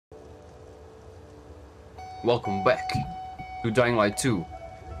Welcome back to Dying Light 2.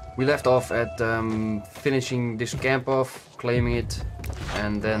 We left off at finishing this camp off, claiming it,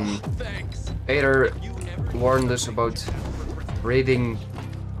 and then Aether warned us about raiding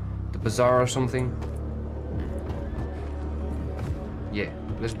the bazaar or something. Yeah,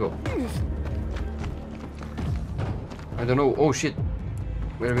 let's go. I don't know. Oh shit.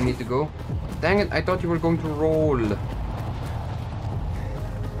 Where do we need to go? Dang it, I thought you were going to roll.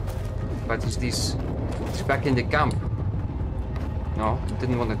 But is this... It's back in the camp. No, I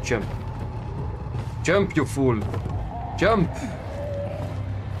didn't want to jump. Jump, you fool! Jump!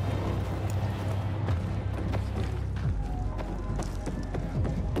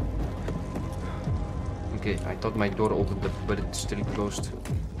 Okay, I thought my door opened up, but it's still closed.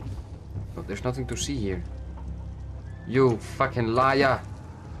 Oh, there's nothing to see here. You fucking liar!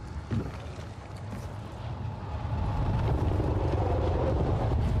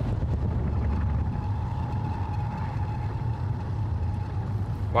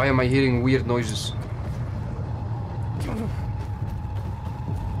 Why am I hearing weird noises?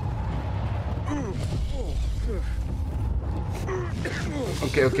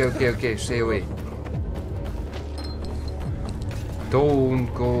 Okay, stay away.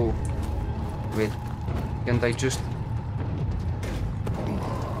 Don't go. Wait, can't I just...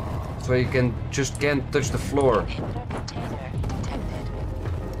 So you can't touch the floor.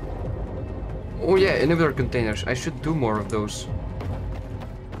 Oh yeah, inhibitor containers. I should do more of those.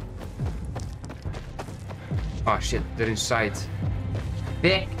 Oh shit, they're inside.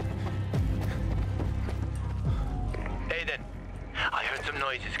 Back! Aiden, I heard some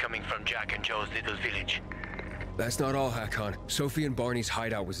noises coming from Jack and Joe's little village. That's not all, Hakon. Sophie and Barney's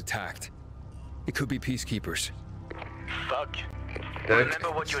hideout was attacked. It could be peacekeepers. Fuck. Remember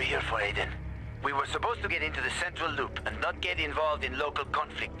what you're here for, Aiden. We were supposed to get into the central loop and not get involved in local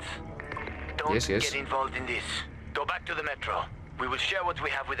conflicts. Don't get involved in this. Go back to the metro. We will share what we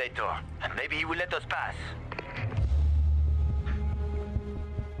have with Aether, and maybe he will let us pass.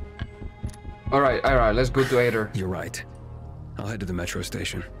 Alright, let's go to Aether. You're right. I'll head to the metro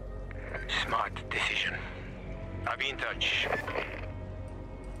station. Smart decision. I'll be in touch.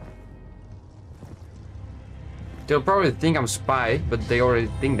 They'll probably think I'm a spy, but they already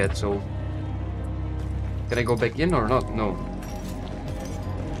think that, so... Can I go back in or not? No.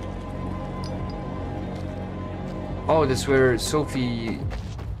 Oh, that's where Sophie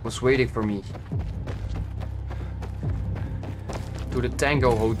was waiting for me. To the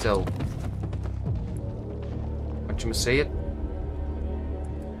Tango Hotel. What you must say it?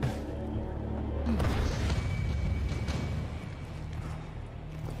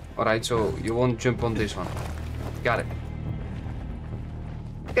 Alright, so you won't jump on this one. Got it.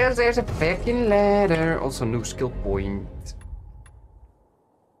 Because there's a fucking ladder. Also new skill point.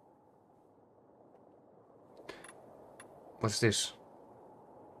 What's this?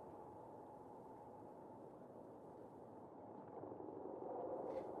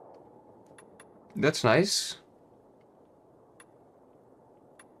 That's nice.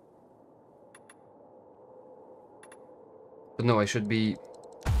 But no, I should be...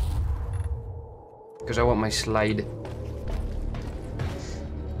 Because I want my slide.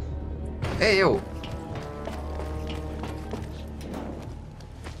 Hey, yo!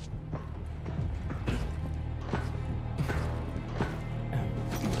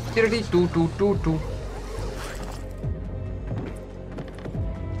 Two.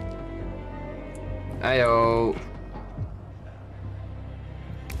 Ayo.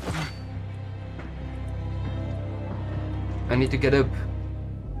 I need to get up.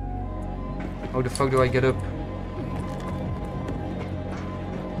 How the fuck do I get up?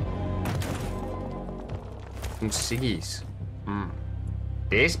 Some ciggies.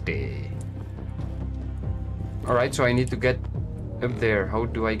 Tasty. Alright, so I need to get up there. How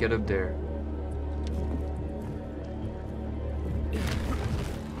do I get up there?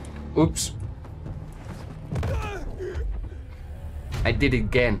 Oops. I did it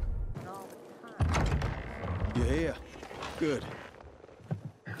again. You're here. Good.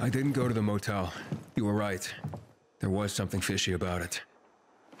 I didn't go to the motel. You were right. There was something fishy about it.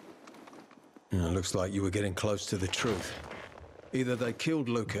 Yeah, looks like you were getting close to the truth. Either they killed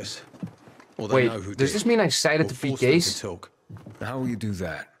Lucas, or they Wait, know who did. does this mean I sided the forced them PKs? to talk. How will you do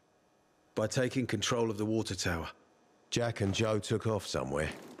that? By taking control of the water tower. Jack and Joe took off somewhere.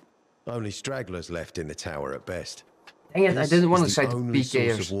 Only stragglers left in the tower at best. Dang it, I didn't want to This is side the the only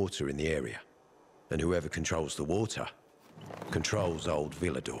source of PKers. water in the area. And whoever controls the water controls old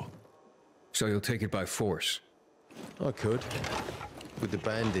Villador. So you'll take it by force? I could. With the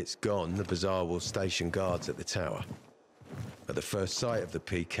bandits gone, the bazaar will station guards at the tower. At the first sight of the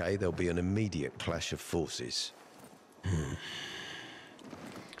PK, there'll be an immediate clash of forces.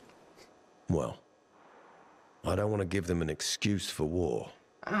 Well, I don't want to give them an excuse for war.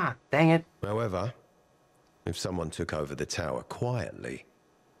 Ah, dang it. However, if someone took over the tower quietly,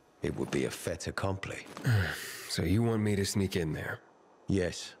 it would be a fait accompli. So you want me to sneak in there?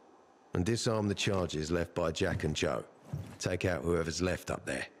 Yes, and disarm the charges left by Jack and Joe. Take out whoever's left up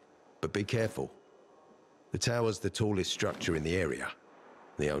there. But be careful. The tower's the tallest structure in the area.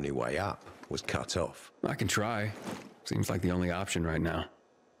 The only way up was cut off. I can try. Seems like the only option right now.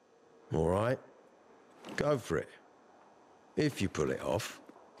 All right, go for it. If you pull it off,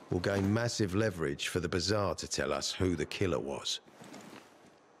 we'll gain massive leverage for the Bazaar to tell us who the killer was.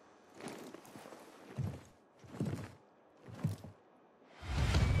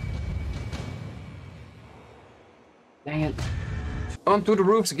 Dang it. Onto the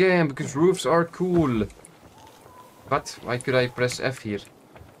roofs again, because roofs are cool. But why could I press F here?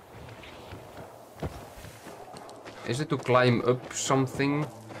 Is it to climb up something?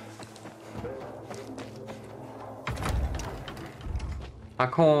 I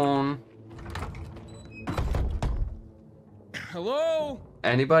can't. Hello?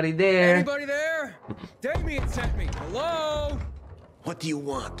 Anybody there? Anybody there? Damien sent me. Hello? What do you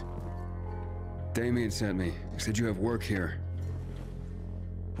want? Damien sent me. He said you have work here.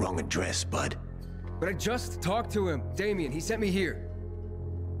 Wrong address, bud. But I just talked to him. Damien, he sent me here.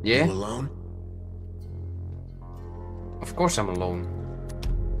 Yeah? You alone? Of course I'm alone.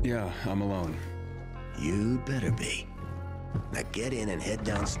 Yeah, I'm alone. You'd better be. Now get in and head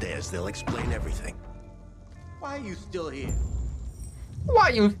downstairs. They'll explain everything. Why are you still here? Why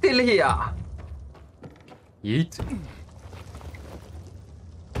are you still here? Yeet.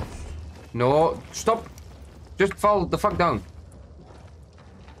 No, stop. Just fall the fuck down.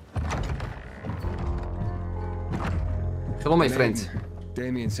 Hello, my friend.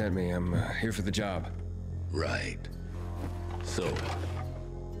 Damien sent me. I'm here for the job. Right. So,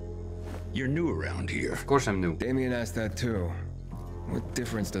 you're new around here. Of course I'm new. Damien asked that too. What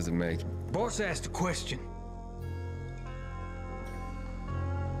difference does it make? Boss asked a question.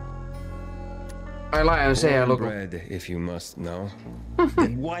 I lie and say I look. Bread, if you must know.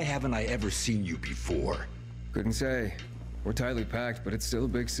 Then why haven't I ever seen you before? Couldn't say. We're tightly packed, but it's still a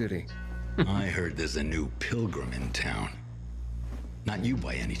big city. I heard there's a new pilgrim in town. Not you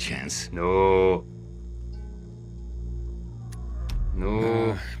by any chance. No.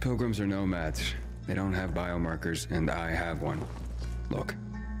 No. Pilgrims are nomads. They don't have biomarkers, and I have one. Look.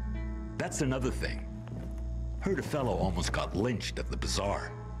 That's another thing. Heard a fellow almost got lynched at the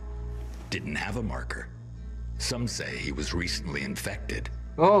bazaar. Didn't have a marker. Some say he was recently infected.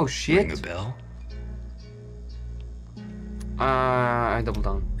 Oh shit. Ring a bell? I double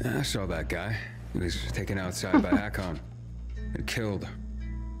down. I saw that guy. He was taken outside by Hakon. And killed.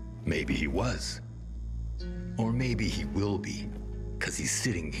 Maybe he was. Or maybe he will be. Because he's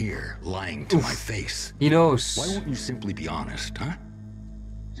sitting here, lying to my face. He knows. Why won't you simply be honest, huh?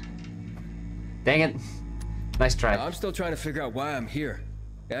 Dang it. Nice try. I'm still trying to figure out why I'm here.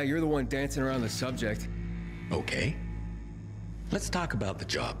 Yeah, you're the one dancing around the subject. Okay. Let's talk about the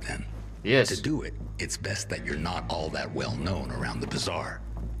job then. Yes. To do it, it's best that you're not all that well known around the bazaar.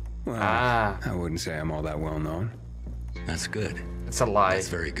 Well, Ah. I wouldn't say I'm all that well known. That's good. It's a lie. That's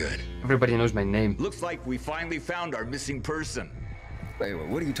very good. Everybody knows my name. Looks like we finally found our missing person. Wait,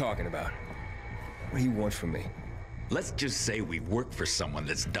 what are you talking about? What do you want from me? Let's just say we work for someone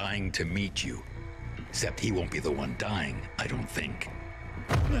that's dying to meet you. Except he won't be the one dying, I don't think.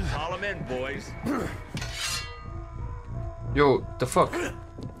 Call him in, boys. Yo, the fuck?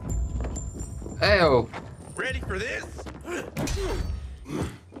 Ayo. Ready for this?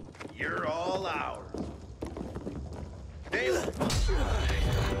 You're all ours.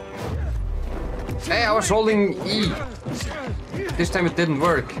 Hey, I was holding E. This time it didn't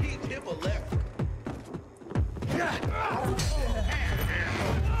work.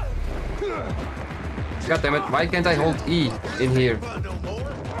 God damn it, why can't I hold E in here?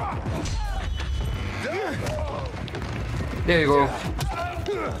 There you go.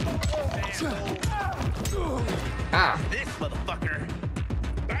 Ah. This motherfucker.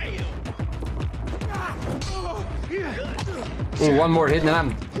 Ooh, one more hit and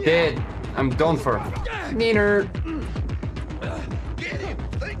I'm dead. I'm done for. Neener.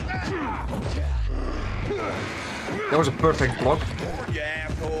 That was a perfect block.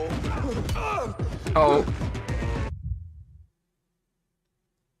 Oh.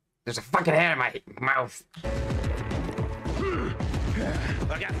 There's a fucking hair in my mouth.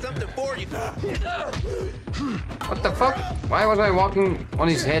 I got something for you. What the fuck? Why was I walking on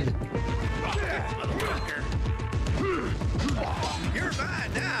his head? You're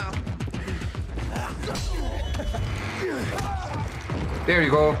mine now. There you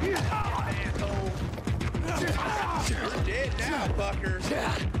go. You're dead now, fucker.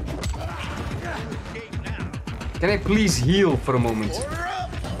 Can I please heal for a moment? Order up.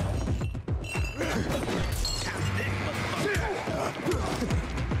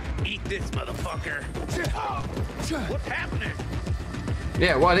 Eat this, motherfucker. What's happening?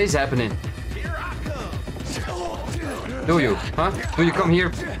 Yeah, what is happening? Here I come. Do you? Huh? Do you come here?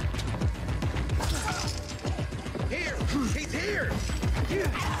 Here, he's here.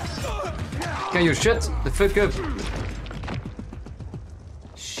 Can you shut the fuck up?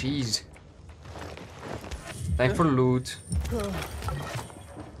 Jeez. Time for loot.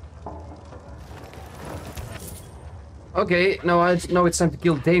 Okay, now it's time to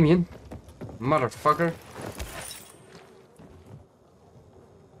kill Damien. Motherfucker.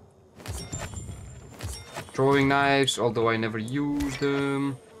 Throwing knives, although I never use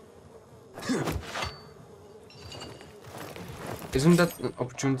them. Isn't that an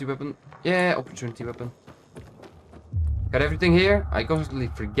opportunity weapon? Yeah, opportunity weapon. Got everything here? I constantly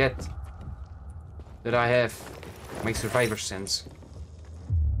forget that I have my survivor sense.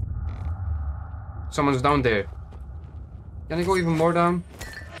 Someone's down there. Can I go even more down?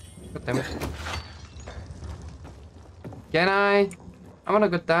 God damn it. Can I? I wanna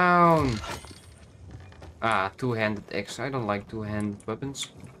go down. Ah, two-handed axe. I don't like two-handed weapons.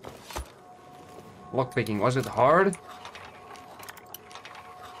 Lockpicking. Was it hard?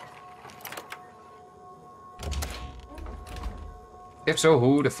 If so,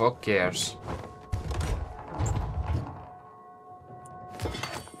 who the fuck cares?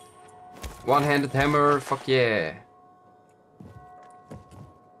 One-handed hammer. Fuck yeah.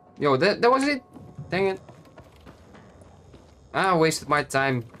 Yo, that was it? Dang it. I wasted my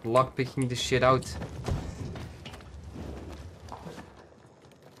time lockpicking this shit out.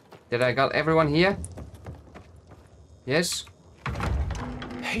 Did I got everyone here? Yes?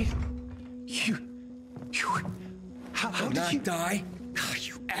 Hey, how did you die? Oh,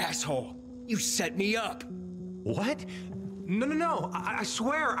 you asshole! You set me up. What? No! I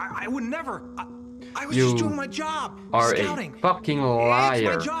swear, I would never. I was You just doing my job. Are Scouting. a fucking It's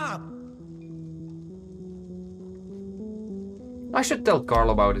liar. my job. I should tell Carl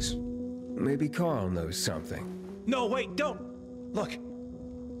about this. Maybe Carl knows something. No, wait, don't. Look,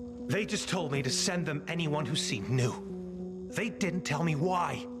 they just told me to send them anyone who seemed new. They didn't tell me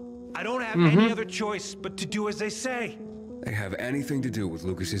why. I don't have any other choice but to do as they say. They have anything to do with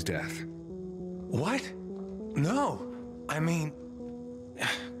Lucas's death. What? No. I mean,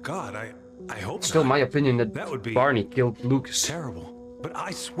 God, I hope Still not. my opinion that, That would be Barney killed Lucas. terrible. But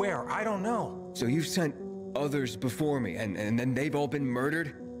I swear, I don't know. So you've sent others before me, and then they've all been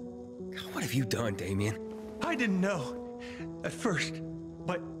murdered? What have you done, Damien? I didn't know at first,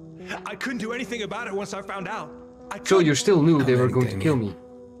 but I couldn't do anything about it once I found out. So you still knew How they were many, going to kill Damien? me.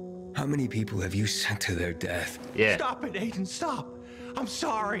 How many people have you sent to their death? Yeah. Stop it, Aiden, stop. I'm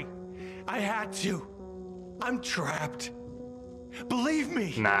sorry. I had to. I'm trapped. Believe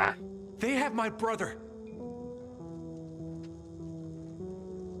me. Nah. They have my brother.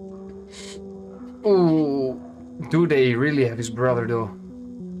 Ooh. Do they really have his brother though?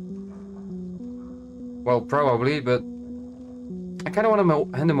 Well, probably, but I kind of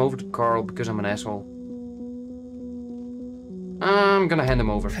want to hand him over to Carl because I'm an asshole. I'm gonna hand him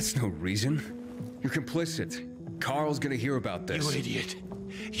over. That's no reason. You're complicit. Carl's gonna hear about this. You idiot.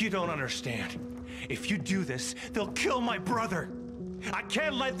 You don't understand. If you do this, they'll kill my brother. I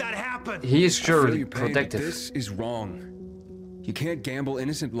can't let that happen. He is I feel surely your pain, but protective. this is wrong. You can't gamble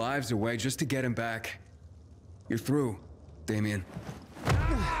innocent lives away just to get him back. You're through, Damien.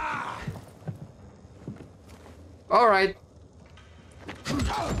 Alright.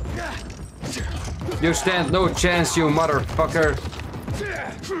 You stand no chance, you motherfucker.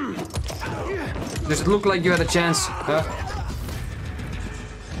 Does it look like you had a chance? Huh?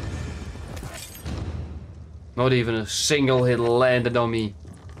 Not even a single hit landed on me.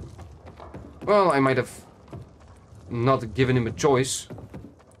 Well, I might have not given him a choice.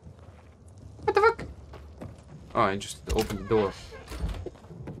 What the fuck? Oh, I just opened the door.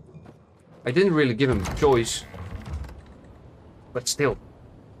 I didn't really give him a choice. But still,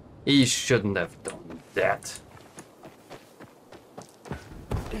 he shouldn't have done that.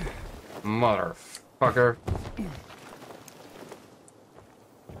 Motherfucker.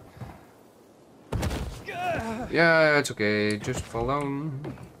 Yeah, it's okay. Just fall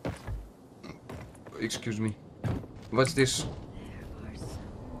down. Excuse me. What's this?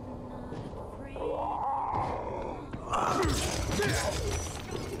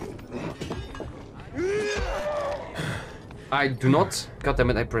 I do not. God damn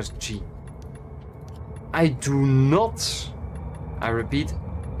it, I pressed G. I do not. I repeat,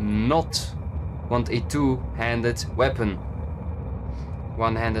 not want a two-handed weapon.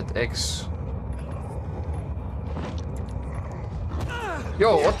 One-handed X.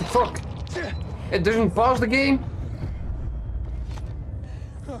 Yo, what the fuck? It doesn't pause the game?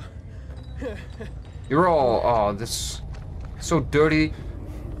 You're all... Oh, this... So dirty.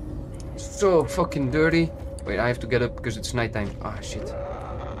 So fucking dirty. Wait, I have to get up because it's nighttime. Ah, shit.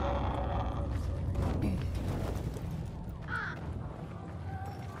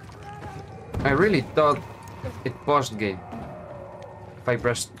 I really thought it paused the game. If I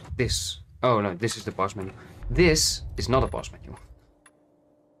pressed this. Oh no, this is the pause menu. This is not a pause menu.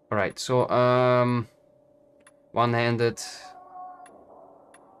 Alright, so one-handed.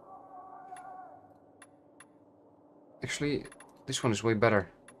 Actually, this one is way better.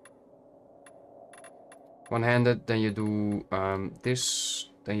 One-handed, then you do this,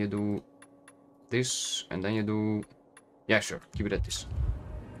 then you do this, and then you do... Yeah, sure, keep it at this.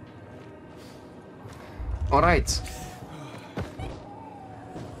 Alright.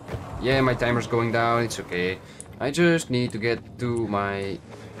 Yeah, my timer's going down, it's okay. I just need to get to my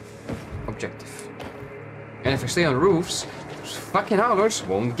objective. And if I stay on roofs, those fucking howlers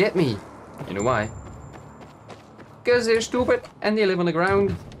won't get me. You know why? Because they're stupid and they live on the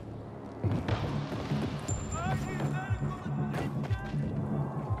ground.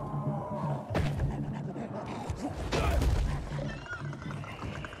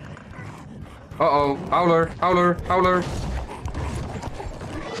 Uh-oh, howler, howler, howler.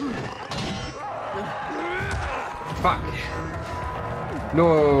 Fuck.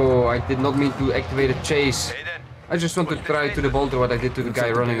 No, I did not mean to activate a chase. I just want to try to the boulder what I did to the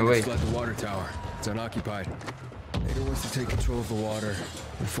guy running away. The water tower. It's unoccupied. Ada wants to take control of the water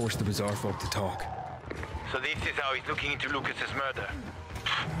and force the Bazaar folk to talk. So this is how he's looking into Lucas's murder.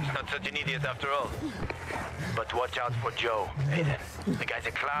 He's not such an idiot after all. But watch out for Joe, Aiden. The guy's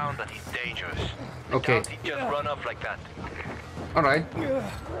a clown, but he's dangerous. Okay. He just run off like that. Alright.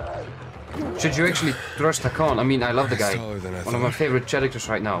 Should you actually trust Hakan? I mean, I love the guy. One of my favorite characters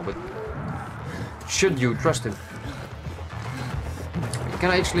right now, but... Should you trust him?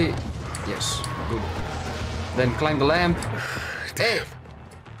 Can I actually... Yes, good. Then climb the lamp. Hey!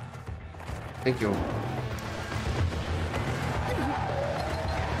 Thank you.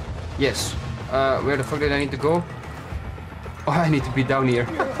 Yes. Where the fuck did I need to go? Oh, I need to be down here.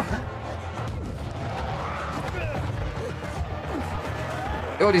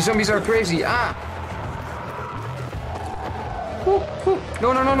 Oh, these zombies are crazy. Ah! Woo, woo.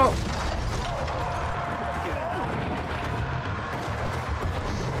 No, no, no, no.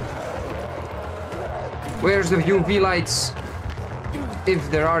 Where's the UV lights? If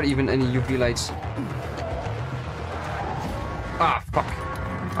there are even any UV lights. Ah, fuck.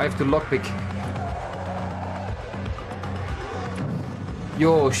 I have to lockpick.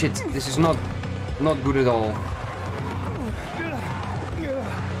 Yo, shit. This is not good at all.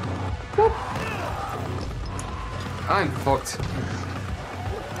 Whoop. I'm fucked.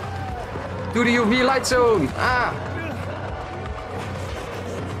 To the UV light zone. Ah.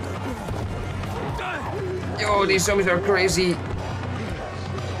 Yo, these zombies are crazy.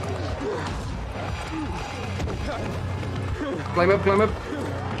 Climb up, climb up.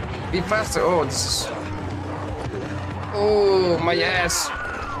 Be faster. Oh, this is... Oh, my ass.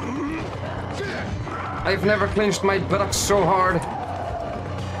 I've never clenched my buttocks so hard.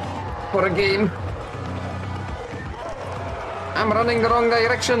 For a game. I'm running the wrong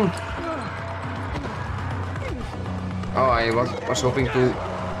direction. Oh, I was hoping to...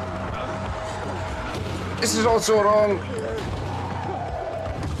 This is also wrong.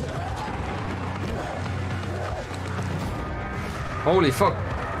 Holy fuck.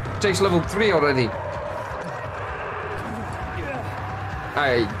 Chase level 3 already.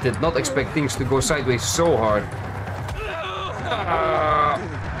 I did not expect things to go sideways so hard.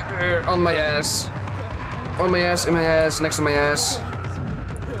 On my ass. On my ass, in my ass, next to my ass.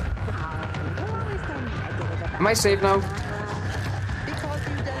 Am I safe now?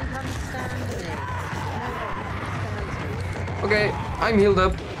 Okay, I'm healed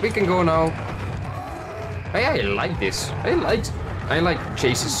up. We can go now. Hey, I like this. I like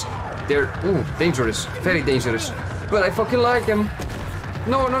chases. They're dangerous, very dangerous. But I fucking like them.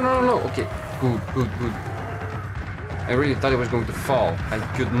 No, no, no, no, no. Okay, good, good, good. I really thought he was going to fall. I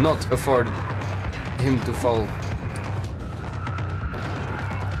could not afford him to fall.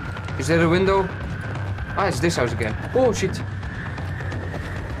 Is there a window? Ah, it's this house again. Oh shit.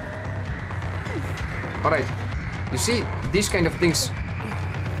 Alright. You see, these kind of things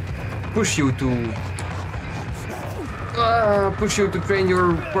push you to Push you to train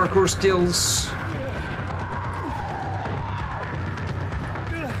your parkour skills.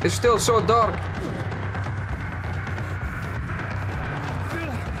 It's still so dark.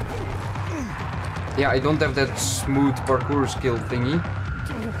 Yeah, I don't have that smooth parkour skill thingy.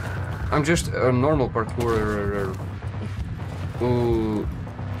 I'm just a normal parkourer. Ooh.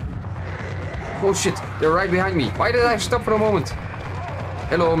 Oh shit, they're right behind me. Why did I stop for a moment?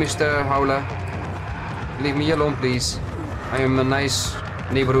 Hello, Mr. Howler. Leave me alone, please. I am a nice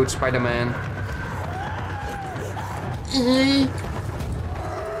neighborhood Spider-Man.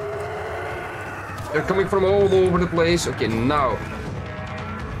 They're coming from all over the place. Okay, now.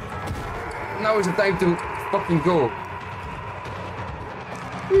 Now is the time to fucking go.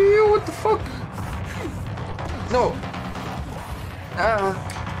 Ew, what the fuck? No.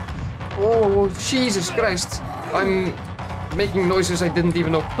 Oh, Jesus Christ. I'm making noises I didn't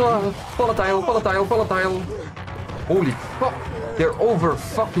even know. Volatile, volatile, volatile. Holy fuck. They're over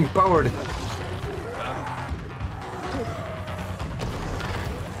fucking powered.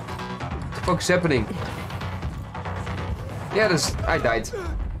 What the fuck's happening? Yeah, I died.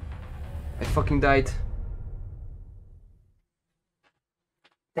 I fucking died.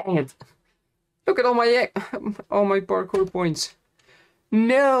 Dang it. Look at all my parkour points.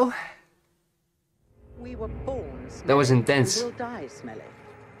 No. We were born that was intense. we'll die smelly.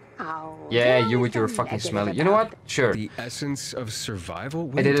 Oh, Yeah, you with your fucking smelly. You know what? Sure. The essence of survival?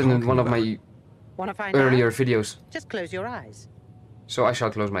 What I are you did it in talking one of about? my Wanna find earlier out? videos. Just close your eyes. So I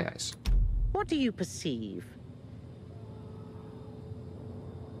shall close my eyes. What do you perceive?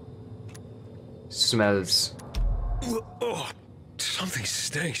 Smells. Oh, something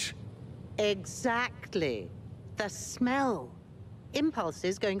stinks. Exactly. The smell.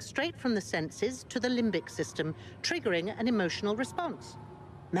 Impulses going straight from the senses to the limbic system, triggering an emotional response.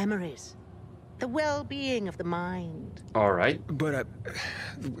 Memories. The well-being of the mind. All right. But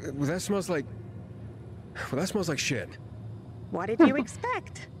well, that smells like. Well, that smells like shit. What did you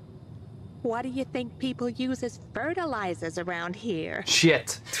expect? What do you think people use as fertilizers around here?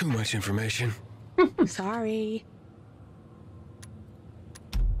 Shit. Too much information. Sorry.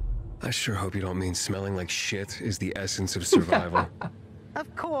 I sure hope you don't mean smelling like shit is the essence of survival.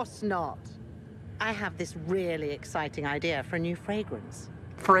 Of course not. I have this really exciting idea for a new fragrance.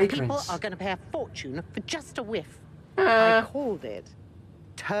 People are going to pay a fortune for just a whiff. I called it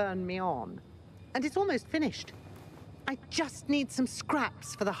Turn Me On. And it's almost finished. I just need some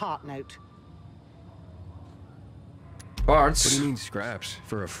scraps for the heart note. Parts. What do you mean scraps?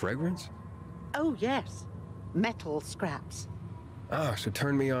 For a fragrance? Oh, yes. Metal scraps. Ah, so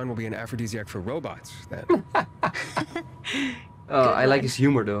Turn Me On will be an aphrodisiac for robots, then. I like his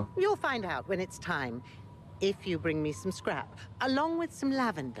humor, though. You'll find out when it's time. If you bring me some scrap, along with some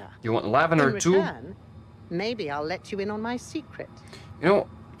lavender. You want lavender in too? return, maybe I'll let you in on my secret. You know,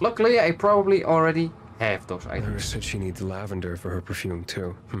 luckily I probably already have those Nurse items. said she needs lavender for her perfume,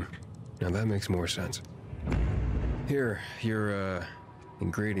 too. Now that makes more sense. Here, your,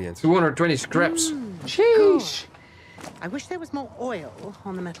 ingredients. 220 scraps. Sheesh. I wish there was more oil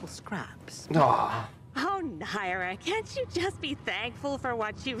on the metal scraps. Oh, Oh, Naira, can't you just be thankful for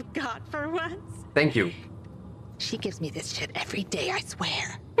what you've got for once? thank you. She gives me this shit every day, I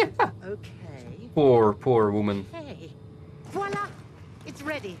swear. Okay. Poor, poor woman. Hey. Voila! It's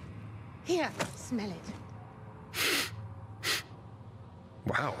ready. Here, smell it.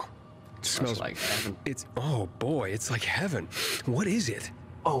 Wow. It smells like heaven. It's, oh boy, it's like heaven. What is it?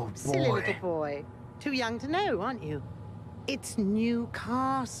 Oh Silly little boy. Too young to know, aren't you? It's new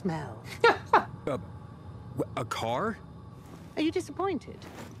car smell. A car? Are you disappointed?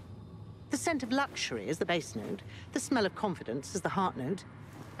 The scent of luxury is the base note, the smell of confidence is the heart note,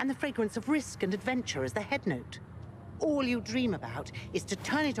 and the fragrance of risk and adventure is the head note. All you dream about is to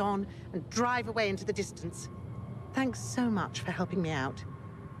turn it on and drive away into the distance. Thanks so much for helping me out.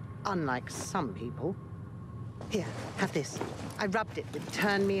 Unlike some people. Here, have this. I rubbed it with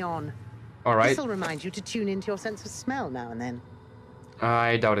Turn Me On. All right. This'll remind you to tune into your sense of smell now and then.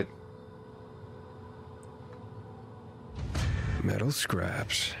 I doubt it. Metal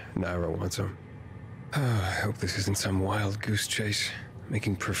scraps. Naira wants them. I hope this isn't some wild goose chase.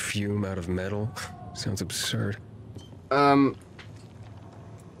 Making perfume out of metal. Sounds absurd. I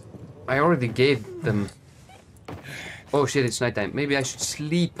already gave them. Oh shit, it's nighttime. Maybe I should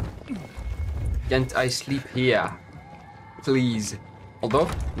sleep. Can't I sleep here? Please. Hold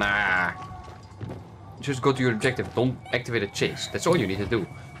up? Nah. Just go to your objective. Don't activate a chase. That's all you need to do.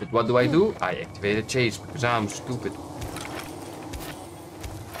 But what do? I activate a chase because I'm stupid.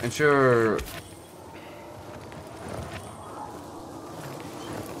 And sure.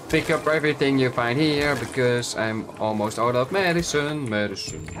 Pick up everything you find here because I'm almost out of medicine.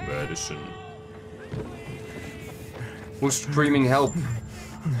 Medicine. Who's screaming help?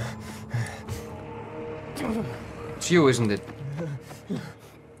 It's you, isn't it?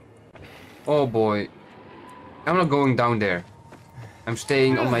 Oh boy. I'm not going down there. I'm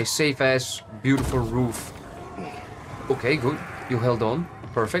staying on my safe-ass, beautiful roof. Okay, good. You held on.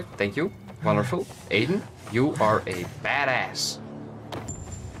 Perfect. Thank you. Wonderful. Aiden, you are a badass.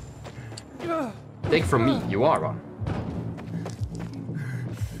 Take from me, you are one.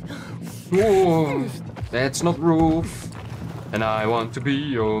 Whoa, that's not roof. And I want to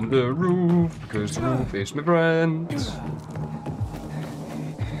be on the roof, because the roof is my friend.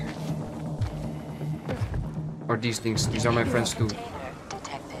 Or these things, these are my friends too.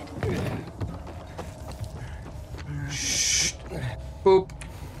 Shh. Boop.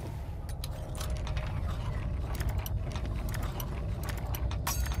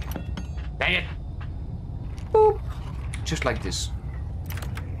 Dang it. Boop. Just like this.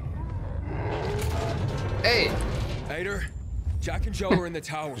 Hey. Ader, Jack and Joe are in the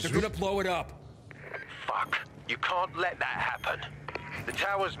tower. They're gonna blow it up. Fuck. You can't let that happen. The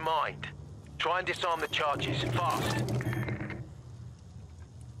tower's mined. Try and disarm the charges, fast.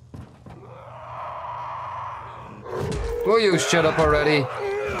 Will you shut up already?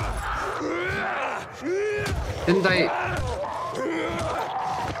 Didn't I?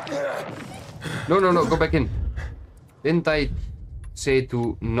 No, go back in. Didn't I say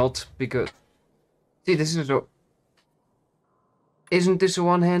to not pick a... See, this is a... Isn't this a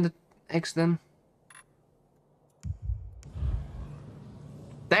one-handed axe then?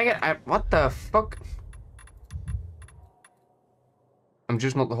 Dang it, what the fuck? I'm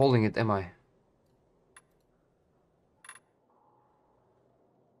just not holding it, am I?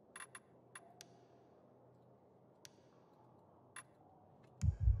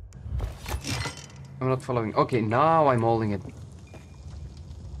 I'm not following. Okay, now I'm holding it.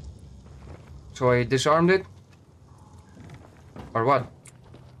 So I disarmed it? Or what?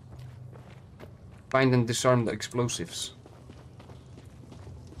 Find and disarm the explosives.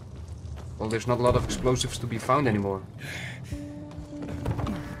 Well, there's not a lot of explosives to be found anymore.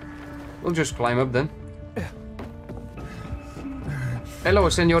 We'll just climb up then. Hello,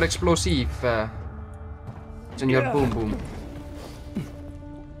 Senor Explosive. Senor Boom Boom.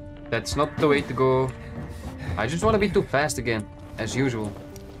 That's not the way to go. I just want to be too fast again, as usual.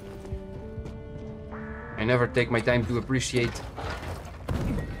 I never take my time to appreciate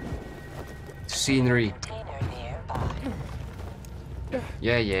scenery.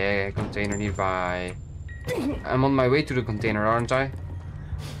 Yeah, container nearby. I'm on my way to the container, aren't I?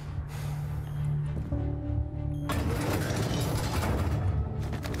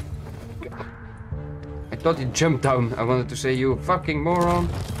 I thought you jumped down. I wanted to say, you fucking moron.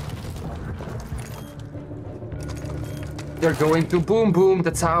 They're going to boom boom the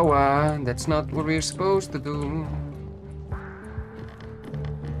tower. That's not what we're supposed to do.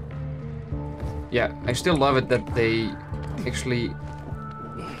 Yeah, I still love it that they actually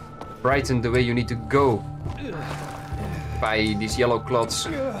brighten the way you need to go by these yellow clots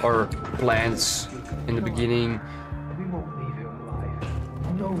or plants in the beginning. We won't leave him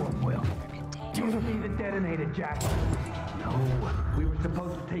alive. No one will. You don't leave it detonated, Jack. No, we were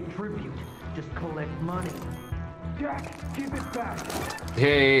supposed to take tribute. Just collect money. Jack, give it back.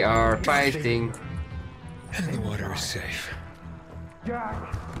 They are fighting. And the water is safe. Jack,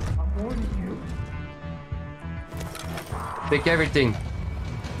 I'm warning you. Take everything.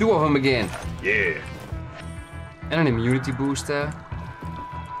 2 of them again. Yeah. And an immunity booster.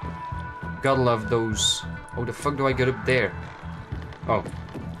 Gotta love those. How the fuck do I get up there? Oh.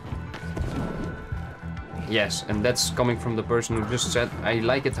 Yes, and that's coming from the person who just said, I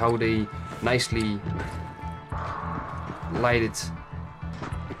like it how they nicely light it.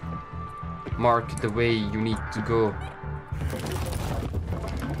 Mark the way you need to go.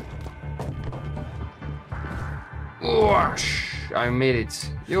 Whoosh! I made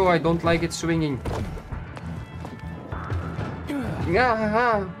it. Yo, I don't like it swinging.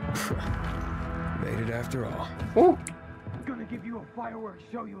 Yeah. Made it after all. Oh. I'm gonna give you a fireworks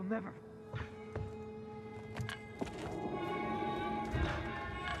show you'll never.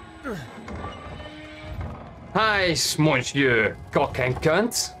 Hi, monsieur, cock and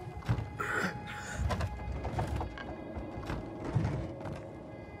cunt.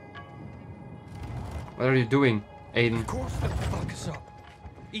 What are you doing, Aiden? Of course they'll fuck us up.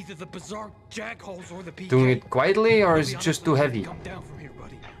 Either the bizarre jackholes or the PK. Doing it quietly, or is it just too heavy? Come down from here,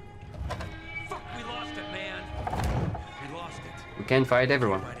 buddy. Fuck, we lost it, man. We lost it. We can't fight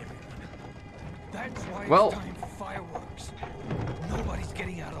everyone. That's why Well, it's time for fireworks. Nobody's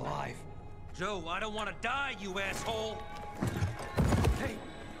getting out alive. Joe, I don't want to die, you asshole. Hey,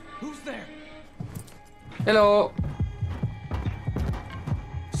 who's there? Hello.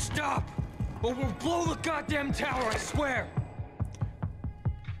 Stop, or we'll blow the goddamn tower, I swear.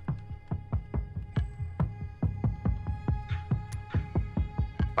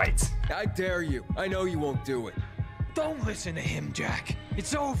 Fight. I dare you. I know you won't do it. Don't listen to him, Jack.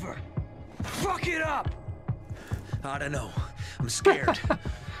 It's over. Fuck it up. I don't know. I'm scared.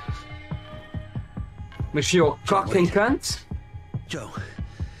 Monsieur cocking cunt. Joe,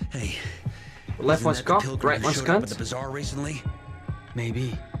 hey. Left one's cock, right one's At the cunt. bazaar recently?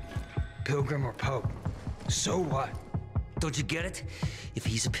 Maybe. Pilgrim or Pope. So what? Don't you get it? If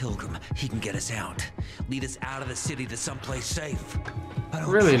he's a pilgrim, he can get us out. Lead us out of the city to someplace safe. I don't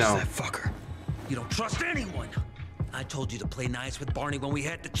Really trust now? that fucker. You don't trust anyone. I told you to play nice with Barney when we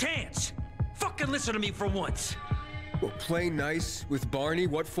had the chance. Fucking listen to me for once. Well, play nice with Barney?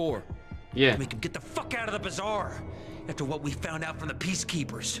 What for? Yeah. Make him get the fuck out of the bazaar. After what we found out from the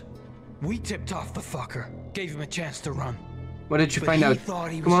peacekeepers. We tipped off the fucker. Gave him a chance to run. What did you But find he out?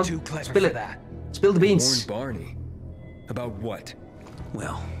 thought he Come was on, too clever spill for it. that. Spill the beans. Warn Barney. About what?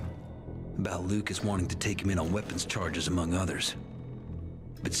 Well, about Lucas wanting to take him in on weapons charges, among others.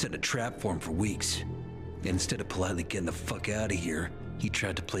 Been setting a trap for him for weeks. And instead of politely getting the fuck out of here, he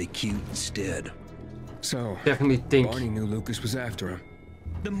tried to play cute instead. So, Definitely think. Barney knew Lucas was after him.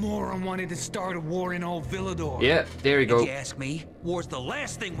 The moron wanted to start a war in old Villador. Yeah, there you If go. you ask me, war's the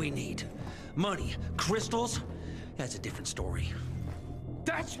last thing we need. Money, crystals, that's a different story.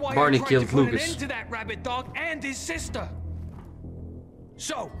 That's why Barney I tried killed to put Lucas. an end to that rabbit dog and his sister.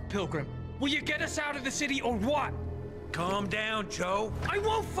 So, Pilgrim, will you get us out of the city or what? Calm down, Joe. I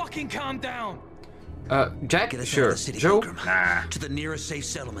won't fucking calm down. Jack? Get us out Sure. of the city, Joe? Pilgrim. Nah. To the nearest safe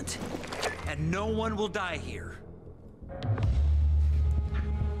settlement. And no one will die here.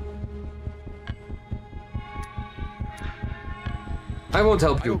 I won't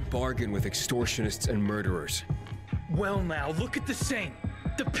help I you. don't bargain with extortionists and murderers. Well now, look at the saint.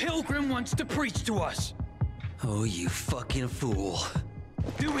 The Pilgrim wants to preach to us. Oh, you fucking fool.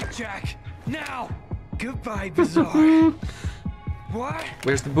 Do it, Jack. Now. Goodbye, Bazaar. What?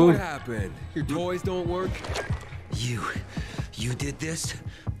 Where's the What boom? happened? Your toys don't work? You did this?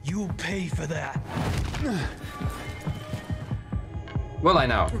 You'll pay for that. Well, I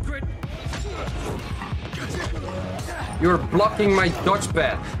know. Regret. You're blocking my dodge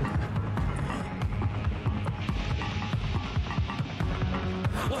pad.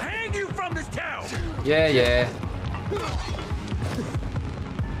 We'll hang you from this town. Yeah, yeah.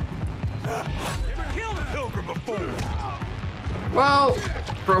 Never killed a Pilgrim before. Well,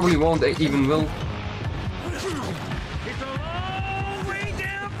 probably won't. They even will. It's a long way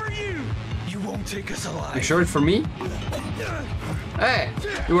down for you. You won't take us alive. You sure it's for me? Hey,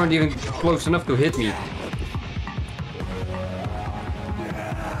 you weren't even close enough to hit me.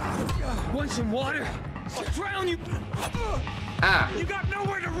 Want some water? I'll drown you. Ah, You got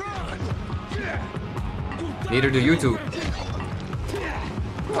nowhere to run. neither do you two.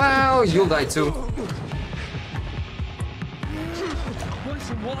 Well, you'll die too. Want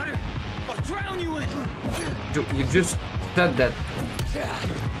some water? I'll drown you in. You just said that.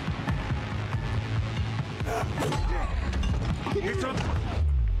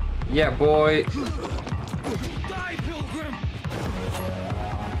 Yeah, boy. Die, Pilgrim.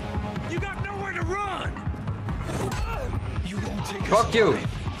 You got nowhere to run. You won't take us Fuck you.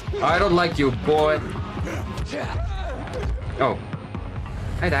 alive. I don't like you, boy. Oh.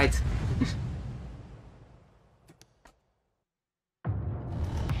 I died.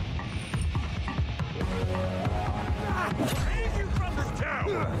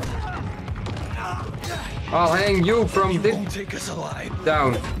 I'll hang you from You this won't take us alive.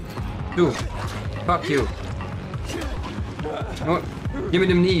 down. Dude. Fuck you. Oh, give me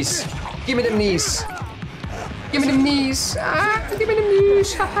them knees. Give me them knees. Give me them knees. Ah, give me them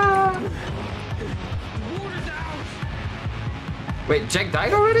knees. Haha. Water's out. Wait, Jack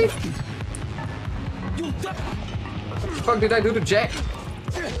died already? You'll die. What the fuck did I do to Jack?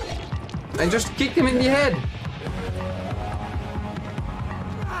 I just kicked him in the head.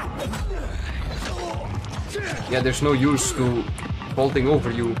 Yeah, there's no use to vaulting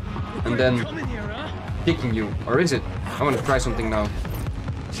over you and then Come in here, huh? kicking you. Or is it? I want to try something now.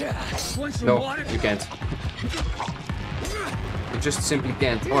 Want some No, water? you can't. You just simply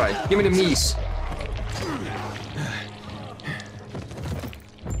can't. Alright, give me the knees.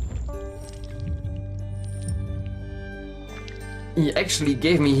 He actually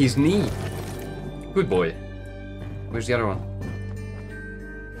gave me his knee. Good boy. Where's the other one?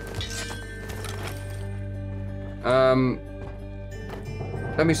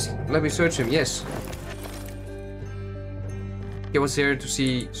 Let me search him. Yes. He was here to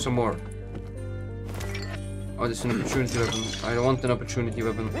see some more. Oh, this is an opportunity weapon. I don't want an opportunity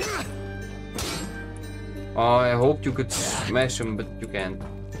weapon. Oh, I hoped you could smash him, but you can't.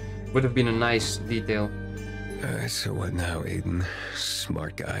 Would have been a nice detail. So what now, Aiden?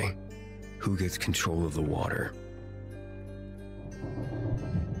 Smart guy. Who gets control of the water?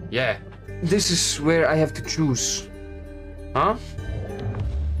 Yeah. This is where I have to choose. Huh?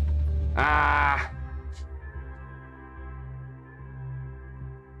 Ah.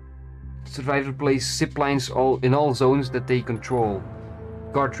 Survivor plays zip lines in all zones that they control.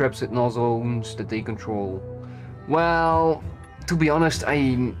 Guard traps in all zones that they control. Well, to be honest,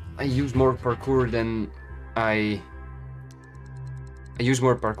 I use more parkour than I use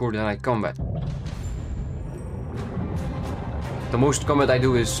more parkour than I combat. The most combat I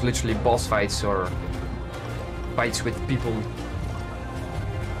do is literally boss fights or fights with people.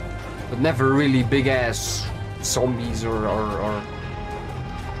 But never really big ass zombies or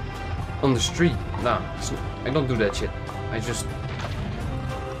on the street. Nah, I don't do that shit. I just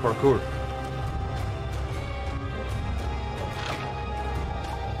parkour.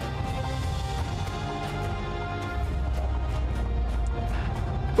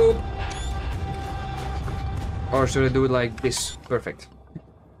 Boop. Or should I do it like this? Perfect.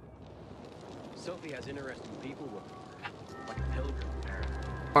 Sophie has interesting people with her, like a pilgrim.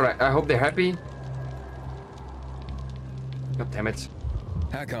 Alright, I hope they're happy. God damn it.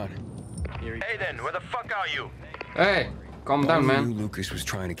 Hakon. Hey then, where the fuck are you? Hey, calm down, I man. knew Lucas was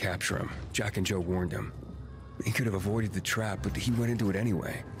trying to capture him. Jack and Joe warned him. He could have avoided the trap, but he went into it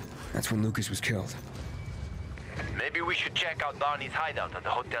anyway. That's when Lucas was killed. Maybe we should check out Barney's hideout at the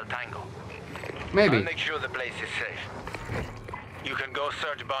Hotel Tango. Maybe. I'll make sure the place is safe. You can go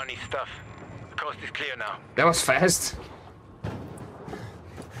search Barney's stuff. The coast is clear now. That was fast.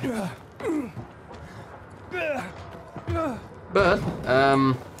 But,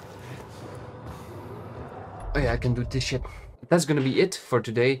 oh yeah, I can do this shit. That's gonna be it for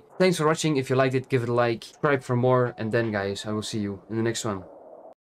today. Thanks for watching. If you liked it, give it a like, subscribe for more, and then guys, I will see you in the next one.